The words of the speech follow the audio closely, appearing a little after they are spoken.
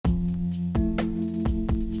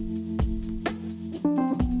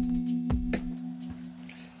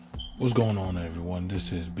What's going on, everyone?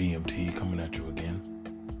 This is BMT coming at you again.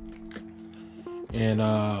 And,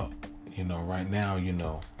 right now,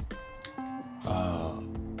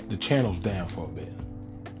 the channel's down for a bit.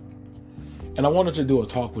 And I wanted to do a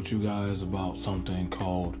talk with you guys about something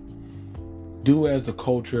called do as the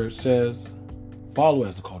culture says, follow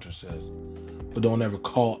as the culture says, but don't ever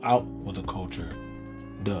call out what the culture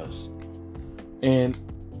does. And,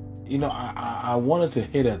 I wanted to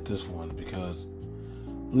hit at this one because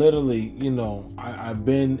literally, I have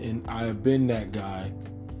been that guy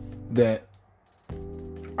that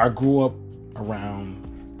I grew up around,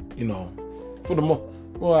 for the most,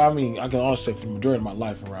 I can honestly say for the majority of my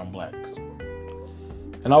life around blacks.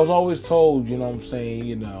 And I was always told, to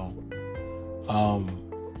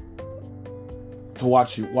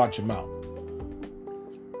watch your mouth.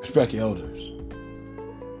 Respect your elders.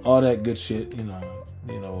 All that good shit,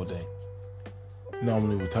 what they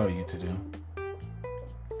normally would tell you to do.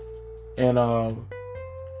 And,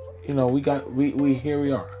 we here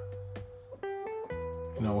we are.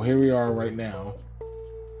 Here we are right now.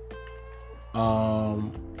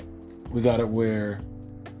 We got it where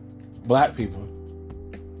black people,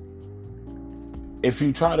 if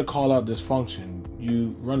you try to call out dysfunction,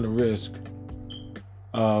 you run the risk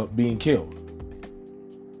of being killed.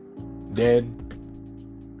 Dead,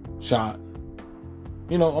 shot.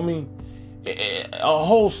 A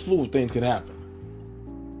whole slew of things could happen.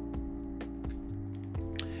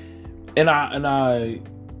 And I'm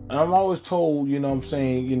always told,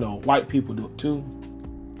 white people do it too.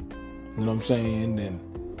 And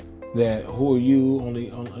that who are you?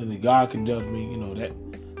 Only God can judge me.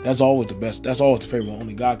 That's always the best. That's always the favorite.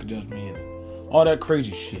 Only God can judge me, and all that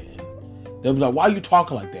crazy shit. And they'll be like, "Why are you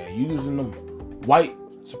talking like that? You using them white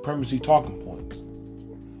supremacy talking points?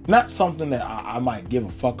 Not something that I might give a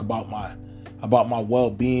fuck about my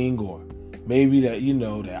well-being, or maybe that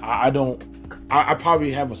that I don't. I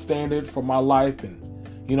probably have a standard for my life, and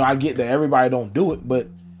I get that everybody don't do it, but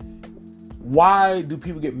why do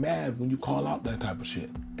people get mad when you call out that type of shit?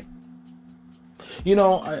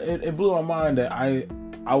 It blew my mind that I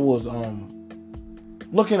was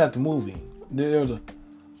looking at the movie. There was a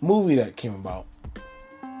movie that came about,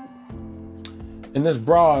 and this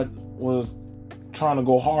broad was trying to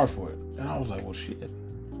go hard for it, and I was like, well, shit,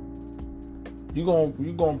 you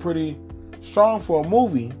going pretty strong for a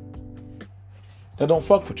movie that don't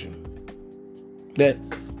fuck with you, that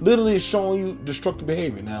literally is showing you destructive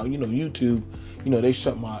behavior. Now, YouTube, they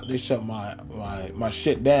shut my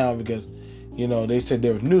shit down because, they said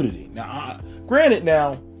there was nudity. Now, granted,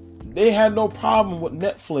 they had no problem with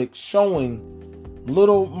Netflix showing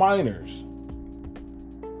little minors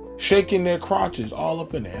shaking their crotches all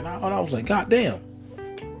up in there. And I was like, God damn.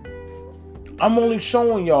 I'm only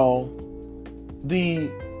showing y'all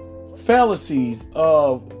the fallacies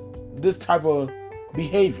of this type of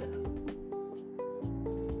behavior,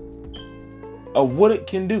 of what it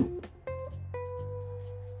can do.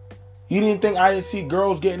 You didn't think I didn't see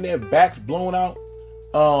girls getting their backs blown out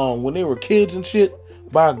when they were kids and shit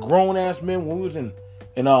by grown ass men when we was in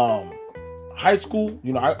high school?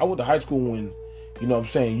 I went to high school when,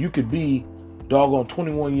 you could be doggone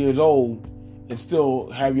 21 years old and still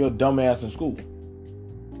have your dumb ass in school.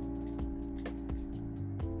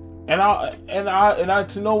 And I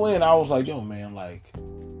to no end, I was like, yo, man, like,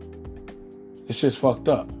 this shit's fucked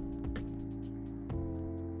up.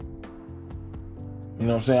 I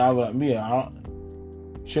was like, I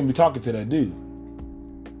shouldn't be talking to that dude.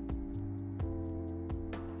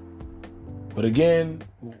 But again,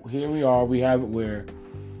 here we are. We have it where,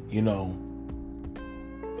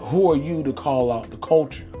 who are you to call out the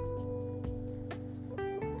culture?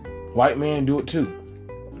 White man do it too.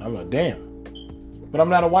 And I'm like, damn. But I'm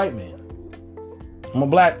not a white man. I'm a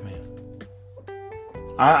black man.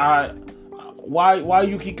 Why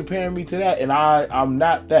you keep comparing me to that? And I'm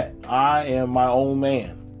not that. I am my own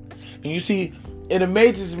man. And you see, it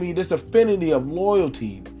amazes me, this affinity of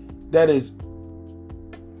loyalty that is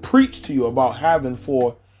preached to you about having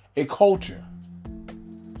for a culture.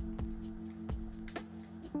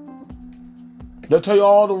 They'll tell you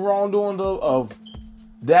all the wrongdoings of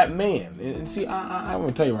that man. And see, I'm going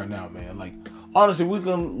to tell you right now, man, like, honestly, we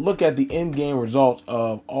can look at the end game results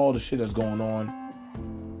of all the shit that's going on.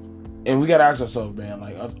 And we got to ask ourselves, man,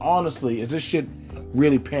 like, honestly, is this shit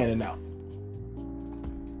really panning out?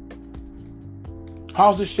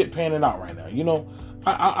 How's this shit panning out right now?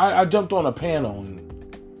 I jumped on a panel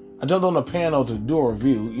to do a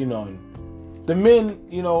review, and the men,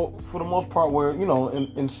 for the most part were,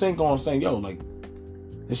 in sync on saying, yo, like,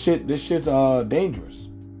 this shit's dangerous.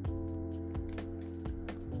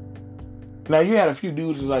 Now, you had a few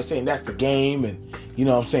dudes who was like saying that's the game, and You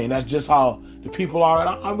know what I'm saying? That's just how the people are. And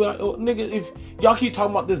I'll be like, oh, nigga, if y'all keep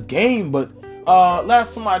talking about this game, but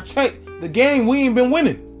last time I checked, the game, we ain't been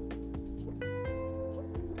winning.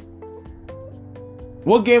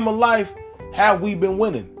 What game of life have we been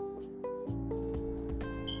winning?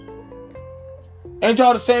 Ain't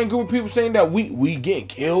y'all the same group of people saying that we getting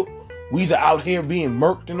killed? We's out here being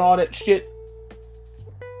murked and all that shit.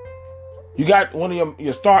 You got one of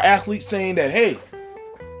your star athletes saying that, hey,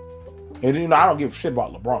 and you know, I don't give a shit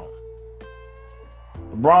about LeBron.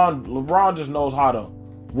 LeBron just knows how to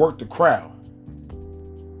work the crowd.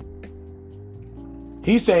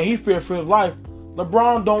 He's saying he feared for his life.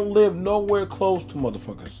 LeBron don't live nowhere close to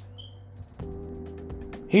motherfuckers.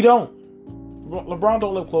 He don't. LeBron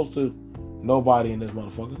don't live close to nobody in this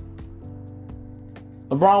motherfucker.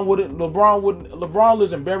 LeBron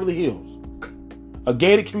lives in Beverly Hills, a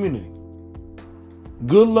gated community.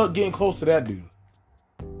 Good luck getting close to that dude.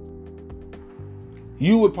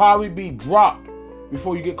 You would probably be dropped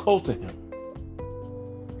before you get close to him.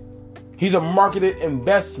 He's a marketed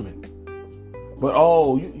investment. But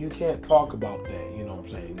you can't talk about that. You know what I'm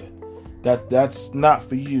saying? That's not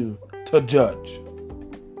for you to judge.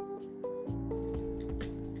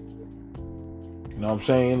 You know what I'm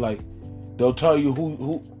saying? Like, they'll tell you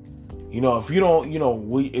who you know, if you don't, you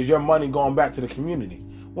know, is your money going back to the community?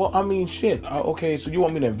 Well, I mean, shit. Okay, so you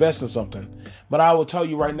want me to invest in something. But I will tell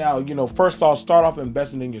you right now, you know, first off, start off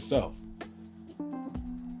investing in yourself.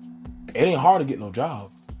 It ain't hard to get no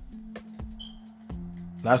job.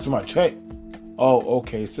 Last time I checked. Oh,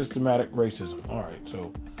 okay, systematic racism. All right,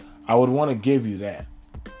 so I would want to give you that.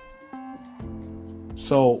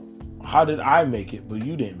 So how did I make it, but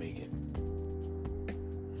you didn't make it?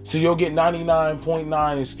 So you'll get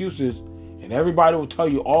 99.9 excuses, and everybody will tell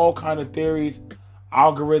you all kind of theories,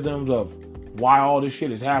 algorithms of why all this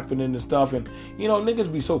shit is happening and stuff. And, you know,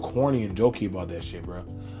 niggas be so corny and jokey about that shit, bro.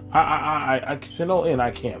 I to no end, I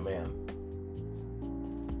can't, man.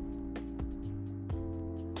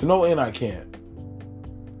 To no end, I can't.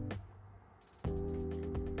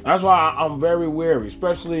 That's why I'm very wary.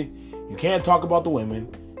 Especially, you can't talk about the women.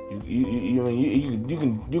 You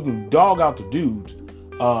can dog out the dudes,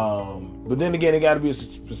 but then again, it got to be a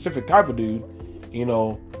specific type of dude. You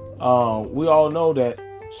know, we all know that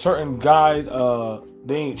certain guys,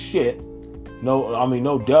 they ain't shit.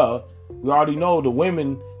 No duh. We already know the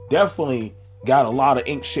women definitely got a lot of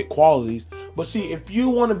ain't shit qualities. But see, if you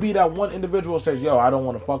want to be that one individual that says, yo, I don't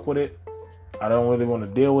want to fuck with it. I don't really want to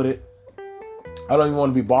deal with it. I don't even want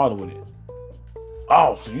to be bothered with it.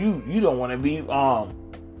 Oh, so you don't want to be,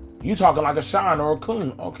 you talking like a Shine or a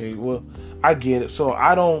Coon. Okay, well, I get it. So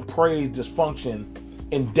I don't praise dysfunction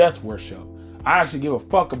in death worship. I actually give a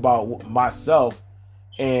fuck about myself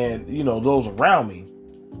and, you know, those around me.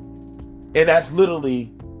 And that's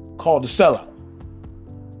literally called the sellout.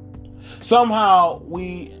 Somehow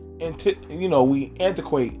we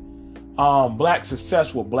antiquate black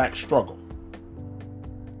success with black struggle.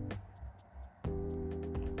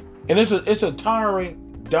 And it's a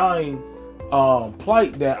tiring, dying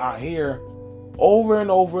plight that I hear over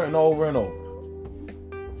and over and over and over.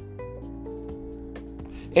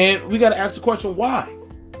 And we got to ask the question, why?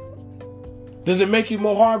 Does it make you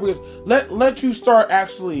more hard? Because let you start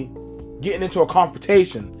actually getting into a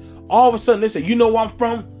confrontation. All of a sudden they say, you know where I'm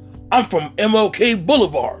from? I'm from MLK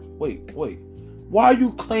Boulevard. Wait. Why are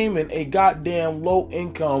you claiming a goddamn low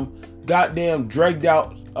income, goddamn dragged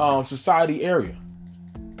out society area?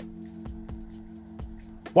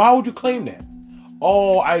 Why would you claim that?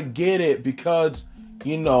 Oh, I get it, because,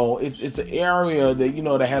 you know, it's an area that, you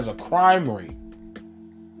know, that has a crime rate.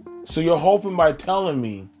 So you're hoping by telling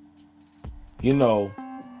me, you know,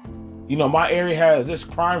 my area has this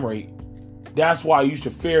crime rate, that's why you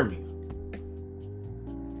should fear me.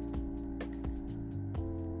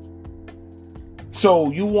 So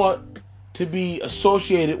you want to be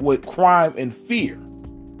associated with crime and fear.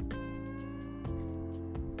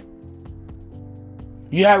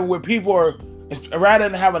 You have it where people are, rather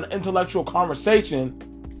than have an intellectual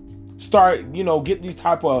conversation, start, you know, get these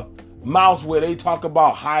type of mouths where they talk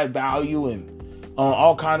about high value and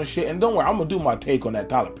all kind of shit. And don't worry, I'm gonna do my take on that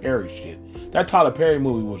Tyler Perry shit. That Tyler Perry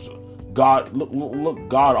movie was god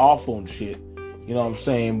awful and shit. You know what I'm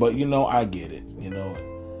saying? But you know, I get it. You know,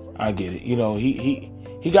 I get it. You know, he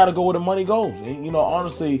got to go where the money goes. And, you know,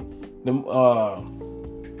 honestly,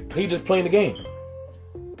 he just playing the game.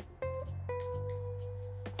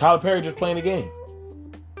 Tyler Perry just playing the game.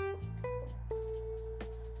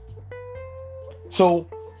 So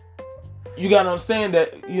you gotta understand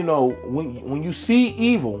that, you know, when you see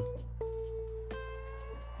evil,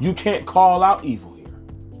 you can't call out evil here.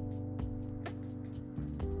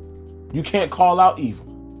 You can't call out evil.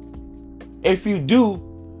 If you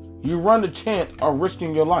do, you run the chance of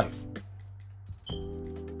risking your life.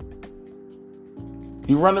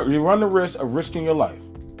 You run the risk of risking your life.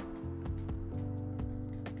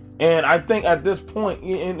 And I think at this point,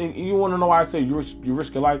 and you want to know why I say you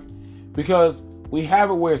risk your life? Because we have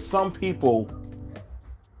it where some people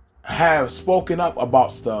have spoken up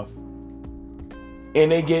about stuff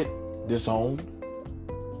and they get disowned.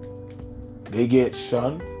 They get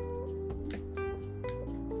shunned.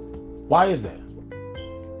 Why is that?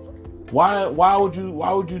 Why would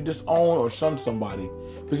you disown or shun somebody?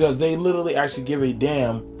 Because they literally actually give a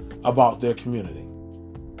damn about their community.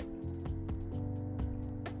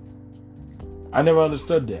 I never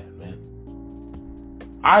understood that, man.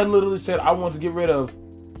 I literally said I want to get rid of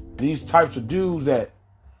these types of dudes that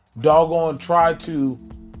doggone try to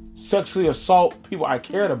sexually assault people I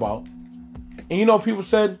cared about. And you know, people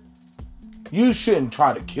said, you shouldn't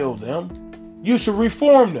try to kill them. You should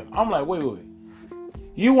reform them. I'm like, wait.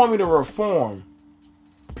 You want me to reform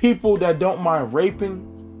people that don't mind raping,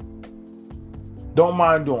 don't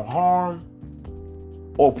mind doing harm,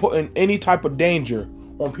 or putting any type of danger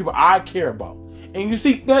on people I care about? And you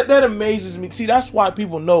see, that amazes me. See, that's why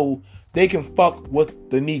people know they can fuck with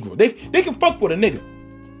the Negro. They can fuck with a nigga.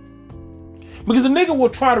 Because the nigga will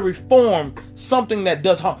try to reform something that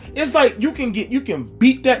does harm. It's like you can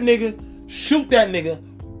beat that nigga, shoot that nigga,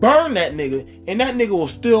 burn that nigga, and that nigga will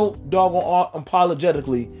still doggone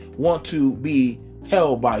unapologetically want to be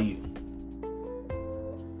held by you.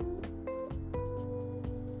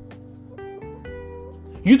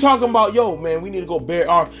 You talking about, yo, man, we need to go bear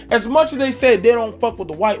arms. As much as they said they don't fuck with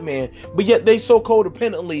the white man, but yet they so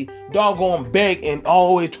codependently doggone beg and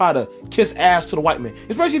always try to kiss ass to the white man.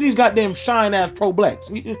 Especially these goddamn shine ass pro-blacks.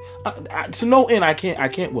 To no end, I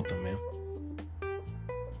can't with them, man.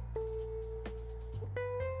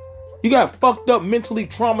 You got fucked up, mentally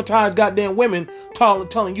traumatized goddamn women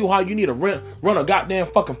telling you how you need to run a goddamn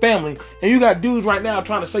fucking family. And you got dudes right now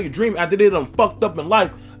trying to sell your dream after they done fucked up in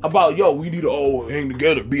life about, yo, we need to all hang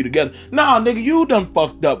together, be together. Nah, nigga, you done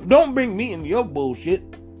fucked up. Don't bring me into your bullshit.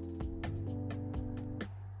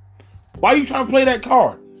 Why you trying to play that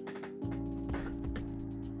card?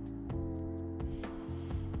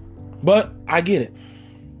 But I get it.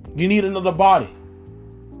 You need another body.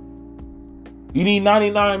 You need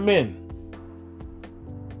 99 men.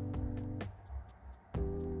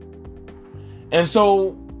 And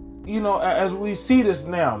so, you know, as we see this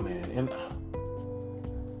now, man, and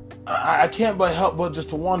I can't but help but just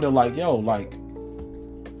to wonder, like, yo, like,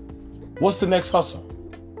 what's the next hustle?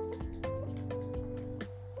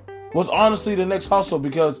 What's honestly the next hustle?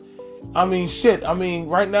 Because, I mean, shit, I mean,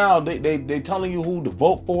 right now, they telling you who to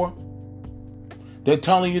vote for. They're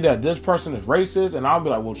telling you that this person is racist, and I'll be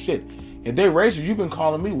like, well, shit, if they're racist, you've been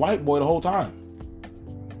calling me white boy the whole time.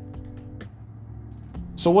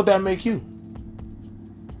 So what that make you?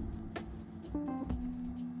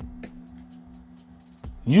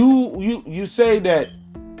 You say that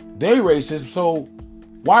they racist, so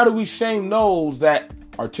why do we shame those that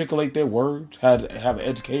articulate their words, have an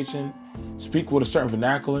education, speak with a certain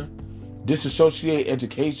vernacular, disassociate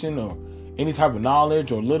education or any type of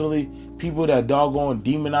knowledge, or literally people that doggone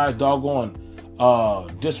demonize doggone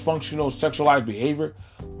dysfunctional sexualized behavior?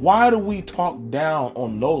 Why do we talk down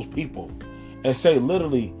on those people and say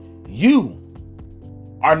literally you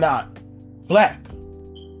are not black?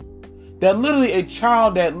 That literally a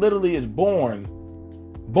child that literally is born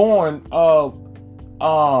of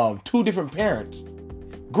two different parents,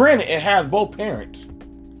 granted it has both parents,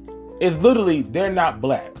 is literally they're not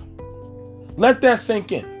black. Let that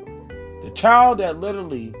sink in. The child that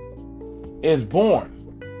literally is born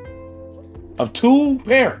of two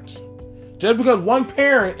parents, just because one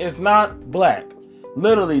parent is not black,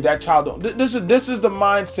 literally that child don't. This is the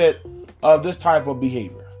mindset of this type of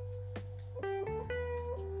behavior.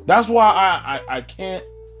 That's why I can't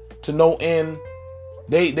to no end.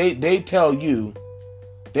 They tell you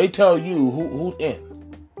who's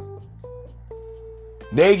in.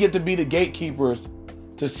 They get to be the gatekeepers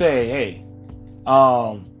to say, hey,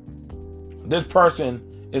 this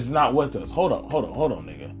person is not with us. Hold on,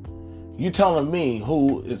 nigga. You telling me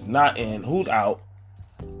who is not in, who's out,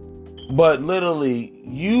 but literally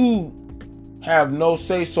you have no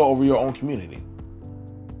say-so over your own community.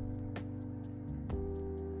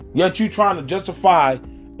 Yet you trying to justify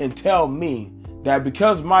and tell me that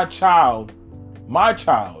because my child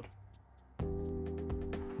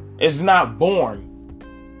is not born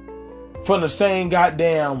from the same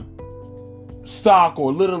goddamn stock,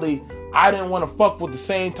 or literally I didn't want to fuck with the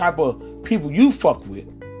same type of people you fuck with,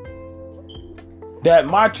 that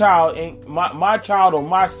my child ain't my child or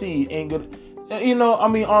my seed ain't good. You know, I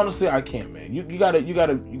mean, honestly, I can't, man. You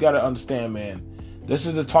gotta understand, man. This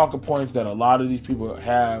is the talking points that a lot of these people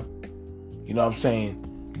have. You know what I'm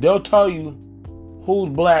saying? They'll tell you who's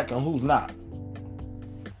black and who's not.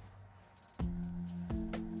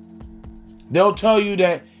 They'll tell you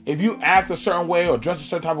that if you act a certain way or dress a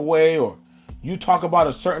certain type of way or you talk about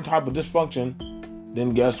a certain type of dysfunction,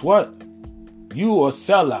 then guess what? You a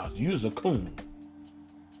sellout. You's a coon.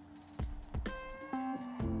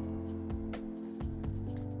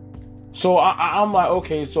 So I'm like,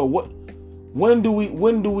 okay, so what? When do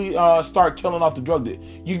we start killing off the drug dealer?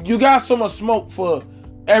 You got so much smoke for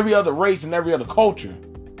every other race and every other culture,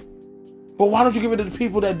 but why don't you give it to the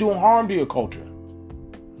people that doing harm to your culture?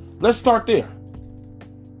 Let's start there.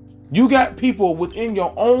 You got people within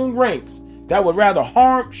your own ranks that would rather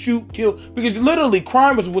harm, shoot, kill, because literally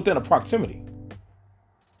crime is within a proximity.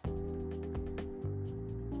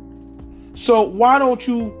 So why don't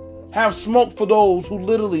you have smoke for those who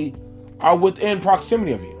literally are within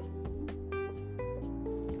proximity of you?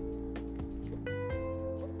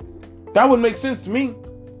 That would make sense to me.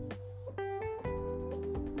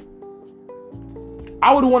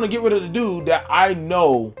 I would want to get rid of the dude that I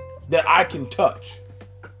know that I can touch.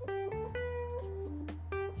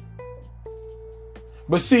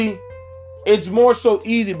 But see, it's more so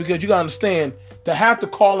easy because you gotta understand, to have to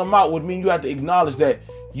call him out would mean you have to acknowledge that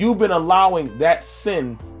you've been allowing that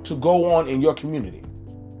sin to go on in your community.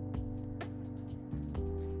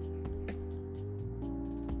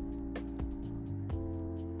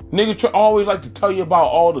 Niggas always like to tell you about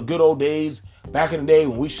all the good old days back in the day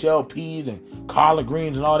when we shelled peas and collard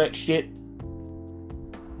greens and all that shit.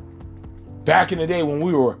 Back in the day when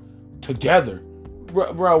we were together.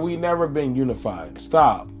 Bro, we never been unified.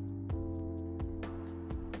 Stop.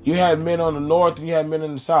 You had men on the north and you had men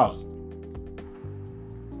in the south.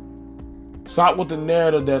 Stop with the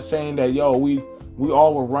narrative that's saying that, yo, we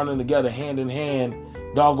all were running together hand in hand,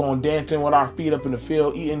 doggone dancing with our feet up in the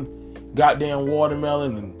field, eating goddamn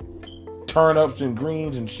watermelon and turnips and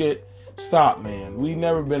greens and shit. Stop, man. We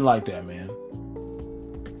never been like that, man.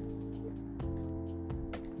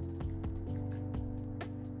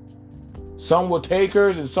 Some were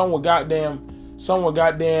takers and some were goddamn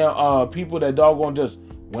people that doggone just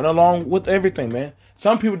went along with everything, man.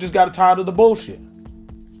 Some people just got tired of the bullshit.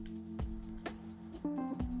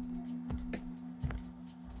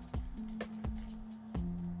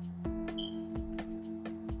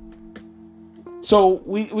 So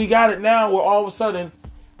we got it now where all of a sudden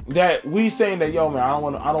that we saying that, yo, man, I don't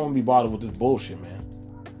want to be bothered with this bullshit, man.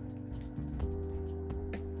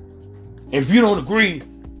 If you don't agree,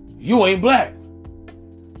 you ain't black.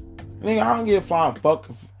 Nigga, I don't give a flying fuck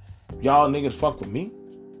if y'all niggas fuck with me.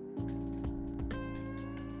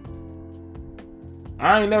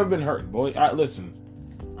 I ain't never been hurt, boy. Listen,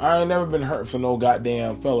 I ain't never been hurt for no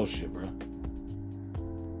goddamn fellowship, bro.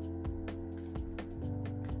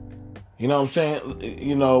 You know what I'm saying?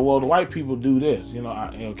 You know, well, the white people do this. You know,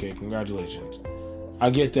 okay, congratulations.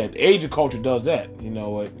 I get that. The Asian culture does that. You know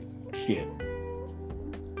what? Shit.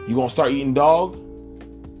 You gonna start eating dog?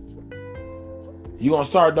 You gonna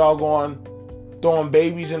start doggone throwing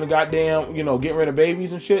babies in the goddamn, you know, getting rid of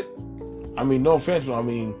babies and shit? I mean, no offense, I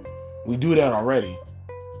mean, we do that already.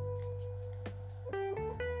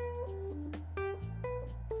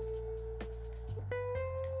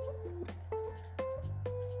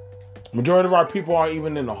 Majority of our people aren't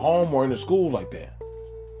even in the home or in the schools like that.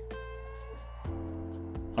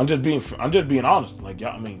 I'm just being honest. Like,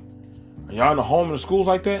 y'all, I mean, are y'all in the home and the schools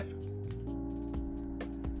like that?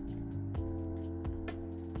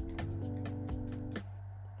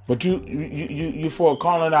 But you for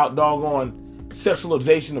calling out doggone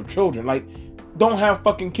sexualization of children. Like, don't have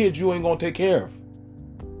fucking kids you ain't gonna take care of.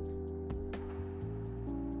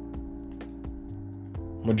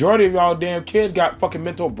 Majority of y'all damn kids got fucking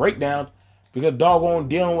mental breakdowns because doggone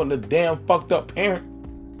dealing with the damn fucked up parent.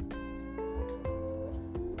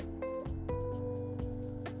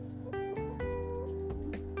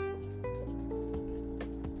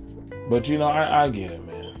 But you know, I get it,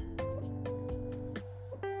 man.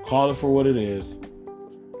 Call it for what it is.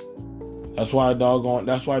 That's why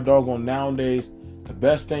doggone nowadays, the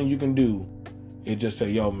best thing you can do is just say,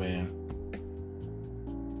 yo, man,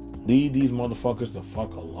 leave these motherfuckers the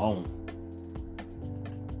fuck alone.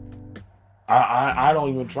 I don't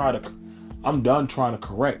even try to. I'm done trying to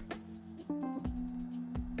correct.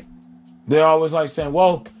 They're always like saying,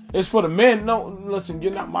 well, it's for the men. No, listen,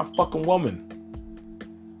 you're not my fucking woman.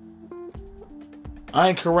 I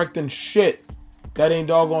ain't correcting shit. That ain't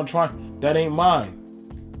doggone trying. That ain't mine.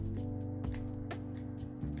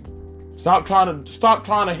 Stop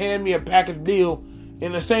trying to hand me a package deal.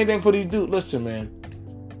 And the same thing for these dudes. Listen, man.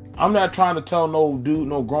 I'm not trying to tell no dude,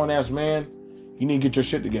 no grown-ass man, you need to get your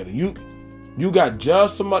shit together. You got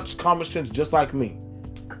just as much common sense just like me.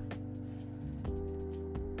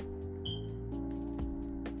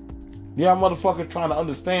 Yeah, motherfuckers trying to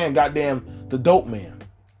understand goddamn the dope man.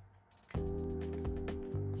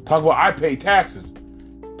 Talk about I pay taxes.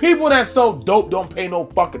 People that sell dope don't pay no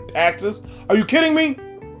fucking taxes. Are you kidding me?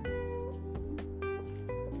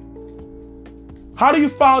 How do you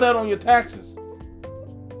file that on your taxes?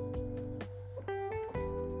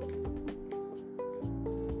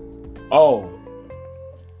 Oh.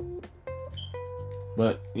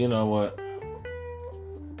 But you know what?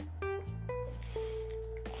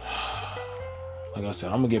 Like I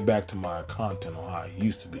said, I'm gonna get back to my content on how it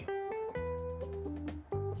used to be.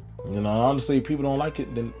 You know, honestly, if people don't like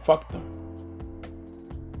it, then fuck them.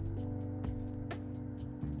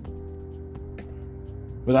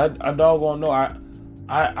 But I doggone know, I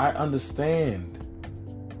understand.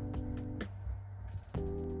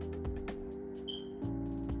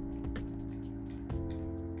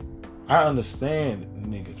 I understand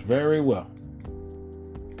niggas very well.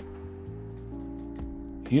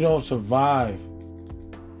 You don't survive.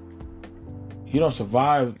 You don't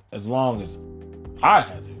survive as long as I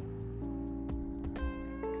had to.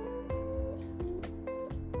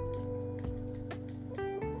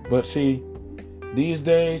 But see, these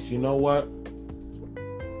days, you know what?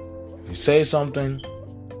 If you say something,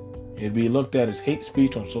 it'd be looked at as hate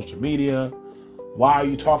speech on social media. Why are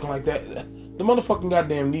you talking like that? The motherfucking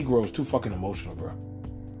goddamn Negroes too fucking emotional, bro.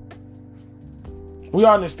 We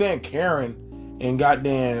understand Karen and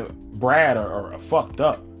goddamn Brad are fucked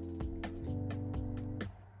up.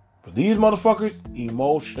 But these motherfuckers,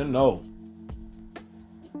 emotional.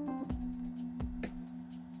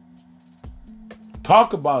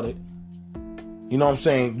 Talk about it. You know what I'm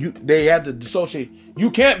saying? They had to dissociate.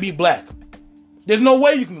 You can't be black. There's no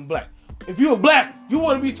way you can be black. If you were black, you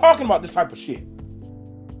wouldn't be talking about this type of shit.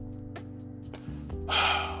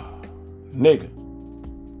 Nigga.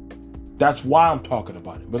 That's why I'm talking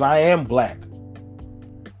about it. Because I am black.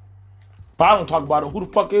 If I don't talk about it, who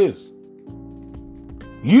the fuck is?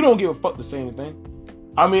 You don't give a fuck to say anything.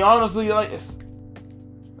 I mean, honestly, like,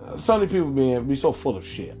 some of these people be so full of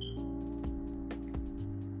shit.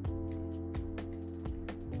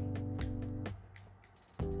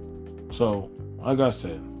 So, like I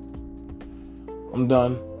said, I'm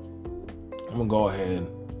done. I'm gonna go ahead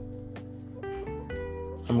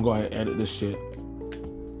and edit this shit.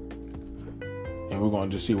 And we're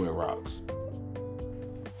gonna just see where it rocks.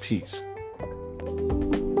 Peace.